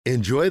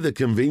Enjoy the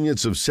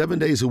convenience of 7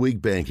 days a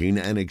week banking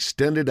and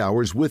extended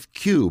hours with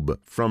Cube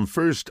from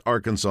First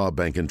Arkansas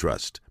Bank and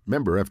Trust.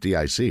 Member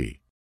FDIC.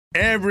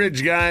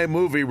 Average Guy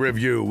Movie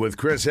Review with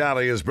Chris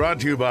Alley is brought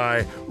to you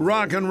by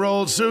Rock and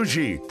Roll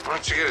Sushi. Why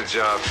don't you get a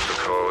job,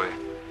 Spicoli?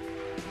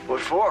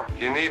 What for?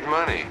 You need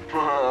money.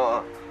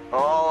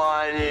 All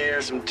I need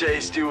are some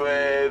tasty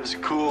waves,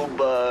 cool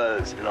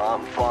buzz, and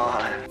I'm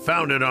fine.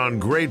 Founded on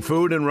great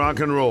food and rock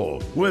and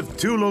roll, with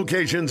 2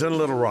 locations in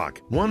Little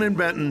Rock, one in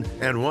Benton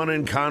and one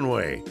in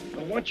Conway.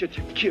 I want you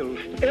to kill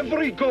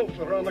every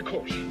golfer on the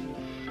course.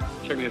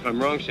 Check me if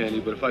I'm wrong, Sandy,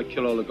 but if I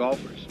kill all the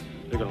golfers,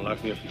 they're gonna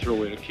lock me up and throw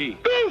away the key.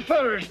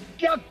 Golfers!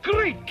 You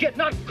great kid,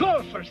 not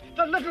golfers.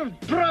 The little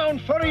brown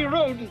furry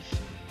rodents.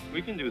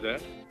 We can do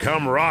that.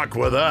 Come rock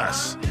with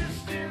us.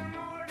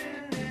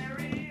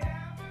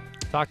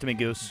 Talk to me,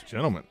 Goose.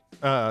 Gentlemen.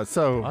 Us?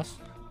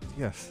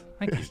 Yes.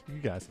 Thank you.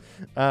 You guys.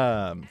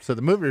 So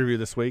the movie review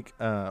this week,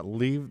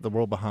 Leave the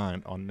World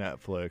Behind on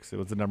Netflix. It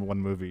was the #1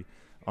 movie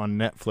on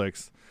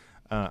Netflix.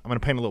 I'm going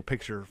to paint a little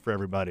picture for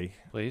everybody.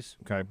 Please.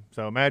 Okay.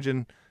 So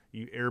imagine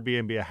you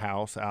Airbnb a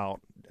house out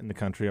in the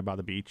country by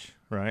the beach,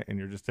 right? And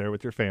you're just there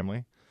with your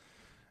family.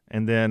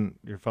 And then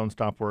your phone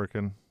stopped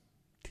working,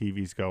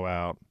 TVs go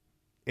out,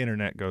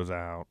 internet goes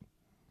out.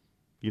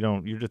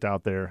 You're just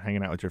out there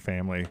hanging out with your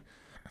family.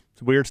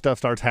 Weird stuff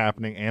starts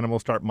happening.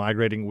 Animals start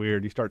migrating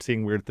weird. You start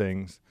seeing weird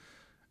things.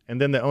 And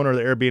then the owner of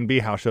the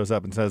Airbnb house shows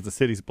up and says, the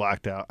city's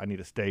blacked out. I need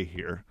to stay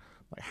here.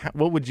 Like,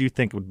 what would you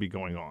think would be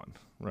going on,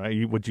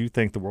 right? Would you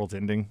think the world's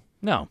ending?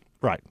 No.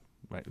 Right.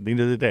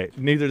 Neither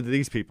did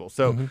these people.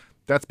 So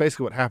that's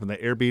basically what happened. They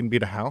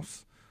Airbnb'd a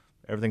house.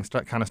 Everything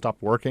kind of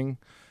stopped working.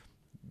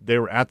 They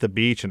were at the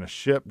beach and a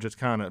ship just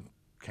kind of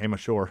came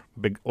ashore,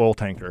 big oil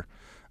tanker.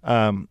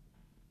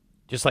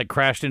 Just like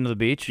crashed into the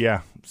beach?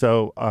 Yeah.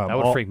 So that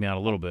would freak me out a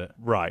little bit.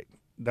 Right.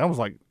 That was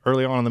like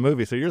early on in the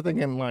movie. So you're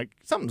thinking like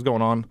something's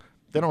going on.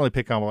 They don't really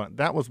pick up on it.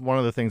 That was one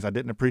of the things I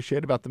didn't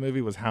appreciate about the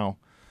movie was how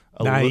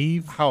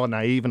naive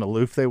and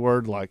aloof they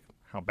were, like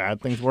how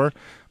bad things were.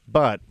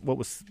 But what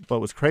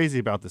was crazy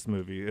about this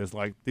movie is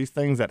like these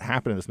things that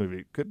happen in this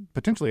movie could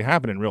potentially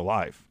happen in real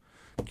life.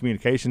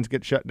 Communications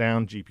get shut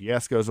down,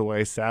 GPS goes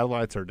away,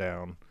 satellites are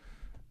down.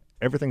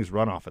 Everything's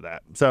run off of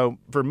that. So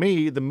for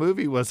me, the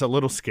movie was a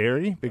little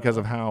scary because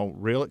of how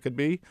real it could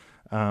be.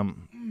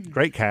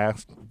 Great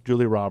cast: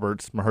 Julia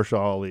Roberts, Mahershala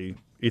Ali,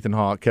 Ethan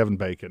Hawke, Kevin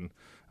Bacon.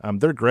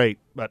 They're great,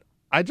 but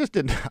I just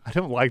didn't. I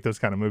don't like those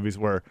kind of movies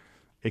where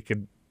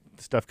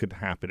stuff could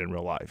happen in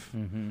real life.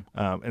 And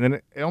then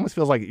it almost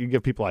feels like you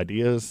give people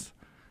ideas.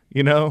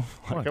 You know,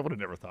 like I would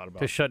have never thought about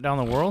to shut down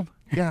the world.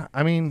 Yeah,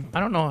 I mean, I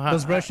don't know how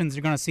those Russians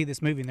are going to see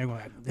this movie and they're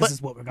going, "This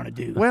is what we're going to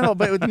do." Well,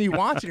 but then you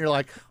watch it, and you're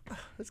like,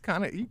 "It's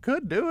kind of you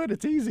could do it.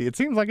 It's easy. It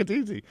seems like it's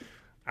easy."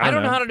 I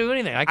don't know how to do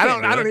anything. I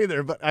don't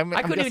either. But I'm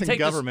guessing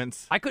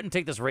governments. I couldn't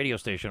take this radio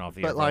station off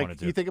the air. But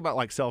like you think about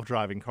like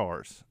self-driving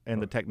cars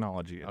and the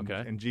technology, and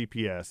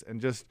GPS,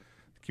 and just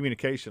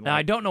communication. Now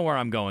I don't know where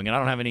I'm going, and I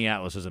don't have any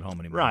atlases at home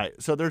anymore. Right.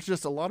 So there's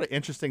just a lot of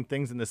interesting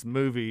things in this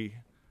movie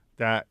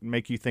that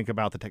make you think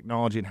about the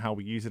technology and how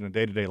we use it in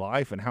day-to-day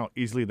life and how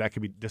easily that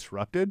could be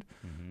disrupted.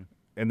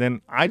 And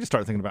then I just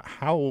started thinking about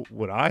how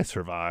would I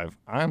survive?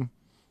 I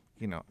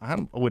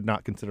would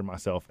not consider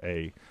myself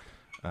a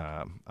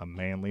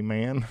manly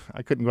man.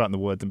 I couldn't go out in the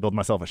woods and build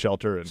myself a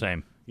shelter. And,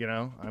 Same.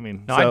 I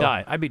mean. No, I'd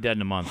die. I'd be dead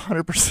in a month.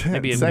 100%.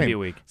 Maybe a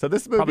week. So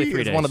this movie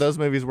is one of those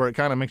movies where it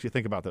kind of makes you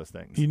think about those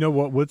things. You know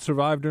what would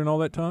survive during all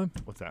that time?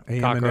 What's that?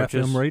 AM and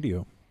FM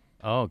radio.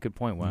 Oh, good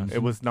point, Wes.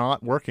 It was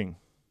not working.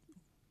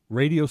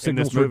 Radio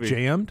signals were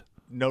jammed?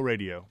 No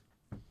radio.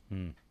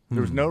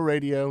 There was no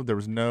radio. There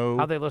was no...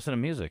 How'd they listen to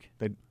music?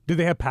 Did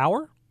they have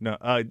power? No.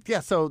 Yeah,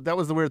 so that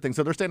was the weird thing.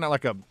 So they're staying at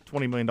like a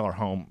 $20 million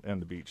home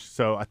on the beach.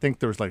 So I think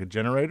there was like a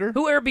generator.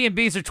 Who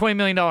Airbnbs a $20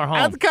 million home?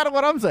 That's kind of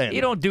what I'm saying.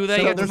 You don't do that.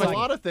 So there's a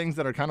lot of things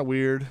that are kind of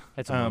weird.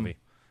 It's a movie.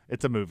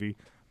 It's a movie.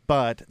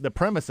 But the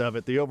premise of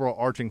it, the overall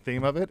arching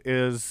theme of it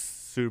is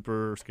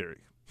super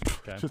scary.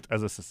 Okay. Just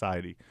as a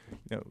society.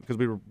 Because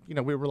we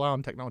rely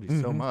on technology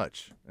so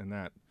much, and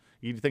that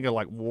you think of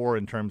like war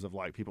in terms of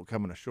like people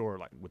coming ashore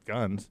like with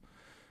guns,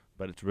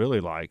 but it's really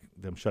like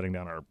them shutting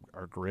down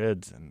our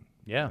grids and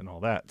all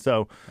that.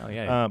 So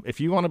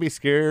if you want to be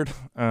scared,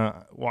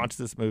 watch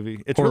this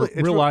movie. It's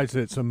realize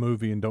it's a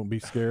movie and don't be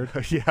scared.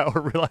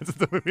 Or realize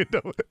it's a movie and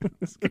don't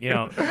be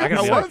scared.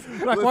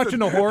 Like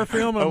watching a horror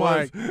film, I'm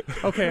like,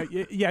 okay,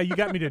 you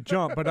got me to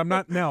jump, but I'm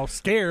not now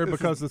scared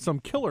because there's some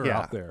killer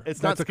out there.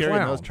 It's not scary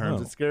in those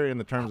terms. No. It's scary in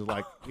the terms of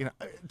like,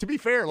 to be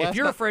fair. If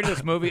you're afraid of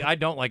this movie, I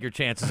don't like your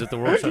chances that the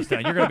world shuts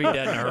down. You're going to be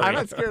dead in a hurry. I'm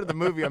not scared of the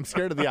movie. I'm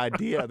scared of the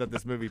idea that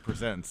this movie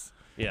presents.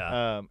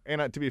 Yeah.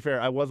 And to be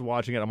fair, I was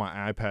watching it on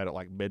my iPad at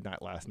like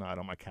midnight last night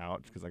on my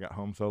couch because I got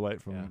home so late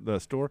from the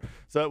store.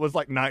 So it was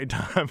like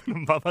nighttime and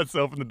I'm by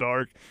myself in the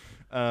dark.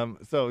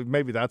 So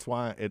maybe that's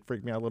why it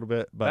freaked me out a little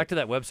bit. But back to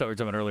that website we were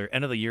talking about earlier.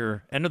 End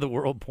of the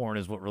world porn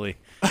is what really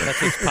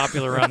that's what's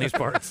popular around these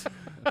parts.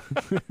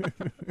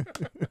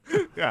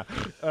 Yeah.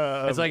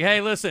 It's like, hey,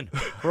 listen,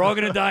 we're all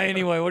gonna die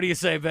anyway. What do you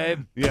say,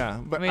 babe?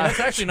 Yeah. But I mean, that's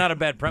actually not a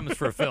bad premise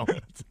for a film.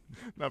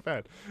 Not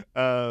bad.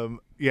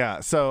 Yeah.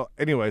 So,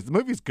 anyways, the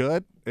movie's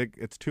good.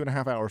 It's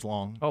 2.5 hours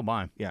long. Oh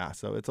my. Yeah.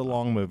 So it's a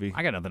long movie.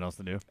 I got nothing else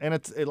to do. And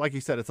it's like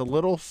you said, it's a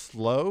little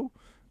slow,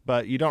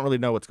 but you don't really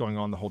know what's going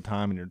on the whole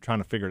time, and you're trying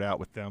to figure it out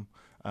with them.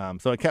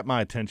 So it kept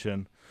my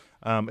attention.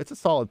 It's a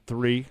solid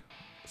 3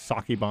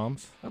 sake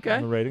bombs. Okay.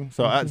 On the rating.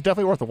 So it's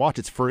definitely worth a watch.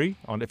 It's free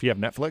on if you have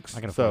Netflix. I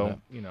can afford that.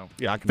 You know,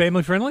 yeah. I can,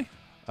 Family friendly?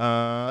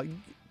 Yeah.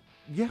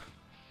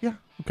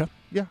 Okay.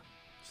 Yeah.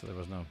 So there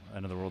was no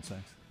end of the world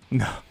sex.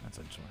 No. That's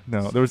interesting.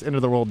 No, there was end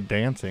of the world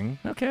dancing.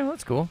 Okay, well,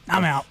 that's cool.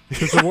 I'm out.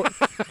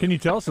 Can you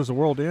tell us, does the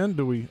world end?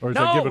 Or is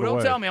that give it away?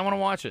 Don't tell me. I want to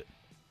watch it.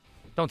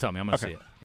 Don't tell me. I'm going to see it.